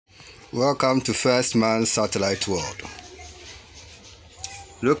Welcome to First Man Satellite World.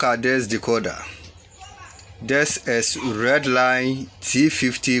 Look at this decoder. This is Redline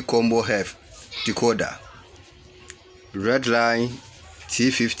T50 combo HEVC decoder. Redline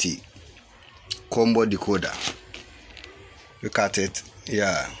T50 combo decoder. Look at it.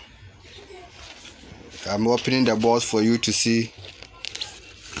 Yeah. I'm opening the box for you to see.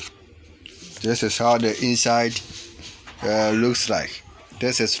 This is how the inside looks like.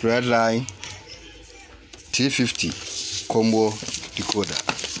 This is Redline T50 combo decoder.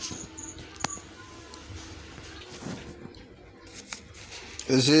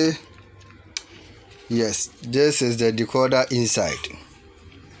 You see? Yes, this is the decoder inside.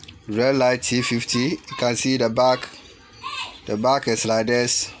 Redline T50. You can see the back. The back is like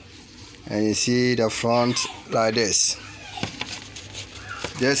this, and you see the front like this.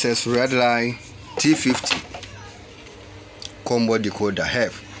 This is Redline T50 combo decoder,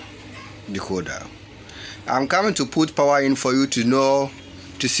 HEVC decoder. I'm coming to put power in for you to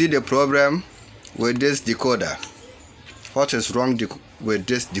see the problem with this decoder. What is wrong with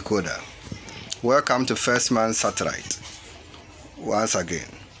this decoder? Welcome to First Man Satellite. Once again,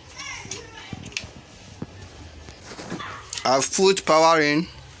 I've put power in,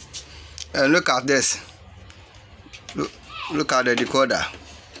 and look at this. Look at the decoder.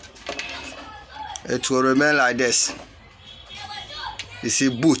 It will remain like this. You see,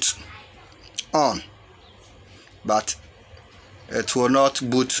 boot on, but it will not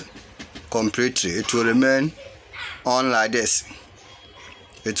boot completely. It will remain on like this.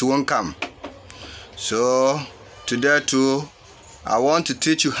 It won't come. So today too, I want to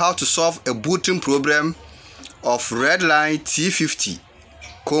teach you how to solve a booting problem of Redline T50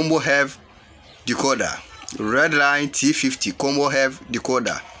 combo HEVC decoder. Redline T50 combo HEVC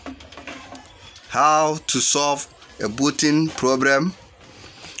decoder. How to solve a booting problem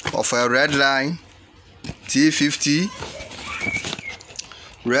of a Redline T50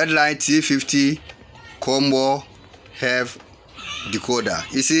 combo HEVC decoder.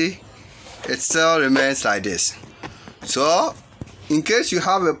 You see, it still remains like this. So in case you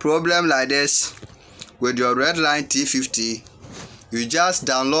have a problem like this with your Redline T50, you just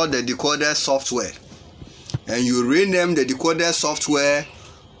download the decoder software and you rename the decoder software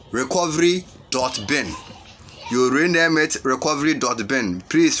recovery.bin. You rename it recovery.bin.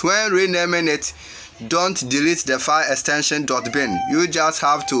 Please, when renaming it, don't delete the file extension .bin. You just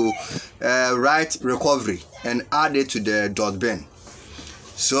have to write recovery and add it to the .bin.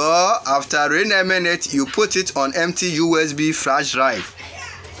 So after renaming it, you put it on empty USB flash drive.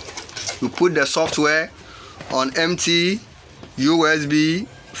 You put the software on empty USB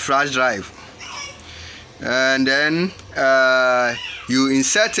flash drive, and then you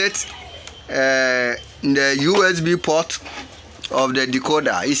insert it in the USB port of the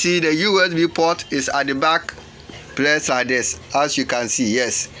decoder. You see, the USB port is at the back place like this, as you can see.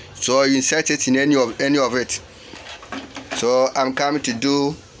 Yes, so you insert it in any of it. So I'm coming to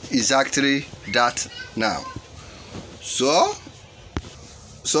do exactly that now. So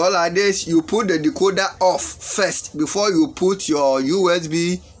like this, you put the decoder off first before you put your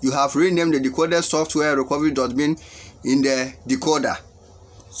USB. You have renamed the decoder software recovery.bin in the decoder.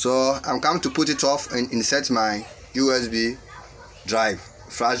 So I'm coming to put it off and insert my USB drive,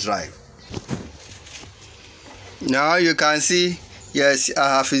 flash drive. Now you can see, yes,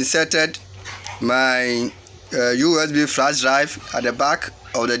 I have inserted my USB flash drive at the back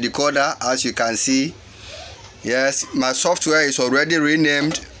of the decoder, as you can see. Yes, my software is already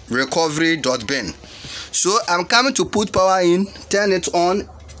renamed recovery.bin. So I'm coming to put power in, turn it on,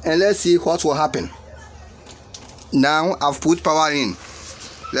 and let's see what will happen. Now I've put power in.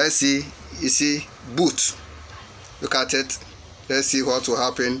 Let's see. You see, boot. Look at it. Let's see what will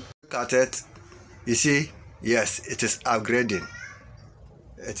happen. Look at it. You see, yes, it is upgrading.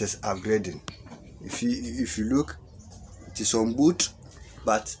 It is upgrading. If you look, it is on boot,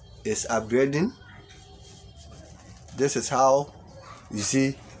 but it's upgrading. This is how, you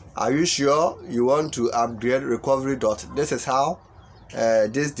see. Are you sure you want to upgrade recovery? This is how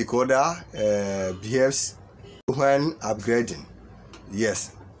this decoder behaves when upgrading.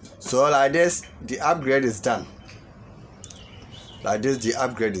 Yes. So like this, the upgrade is done. Like this, the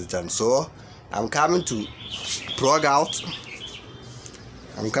upgrade is done. So I'm coming to plug out.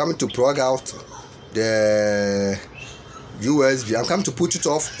 I'm coming to plug out the USB. I'm coming to put it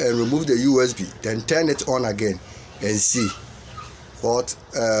off and remove the USB. Then turn it on again and see what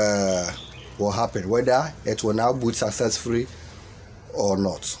will happen. Whether it will now boot successfully or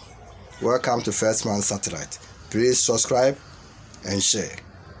not. Welcome to First Man Satellite. Please subscribe and share.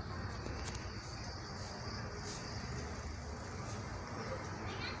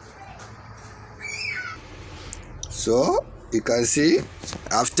 So you can see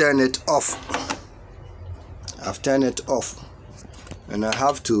I've turned it off. And I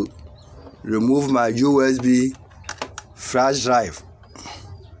have to remove my USB flash drive.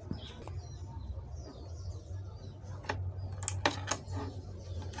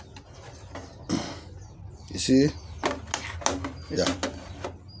 You see? Yeah.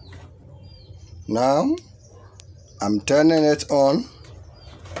 Now I'm turning it on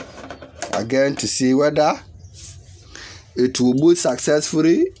again to see whether it will boot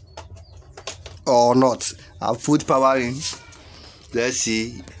successfully or not. I've put power in. Let's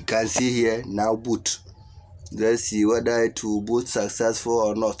see. You can see here now boot. Let's see whether it will boot successful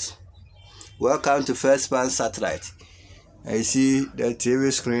or not. Welcome to First Man Satellite. And you see the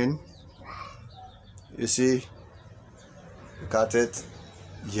TV screen. You see? Look at it.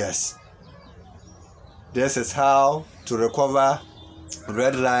 Yes. This is how to recover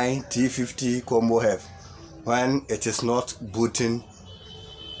Redline T50 combo HEV when it is not booting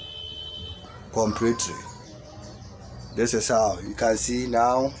completely. This is how you can see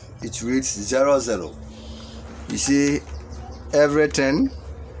now it reads 00. You see everything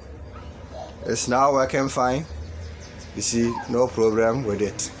is now working fine. You see no problem with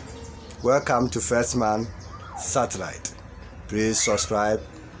it. Welcome to First Man Satellite. Please subscribe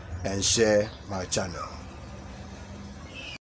and share my channel.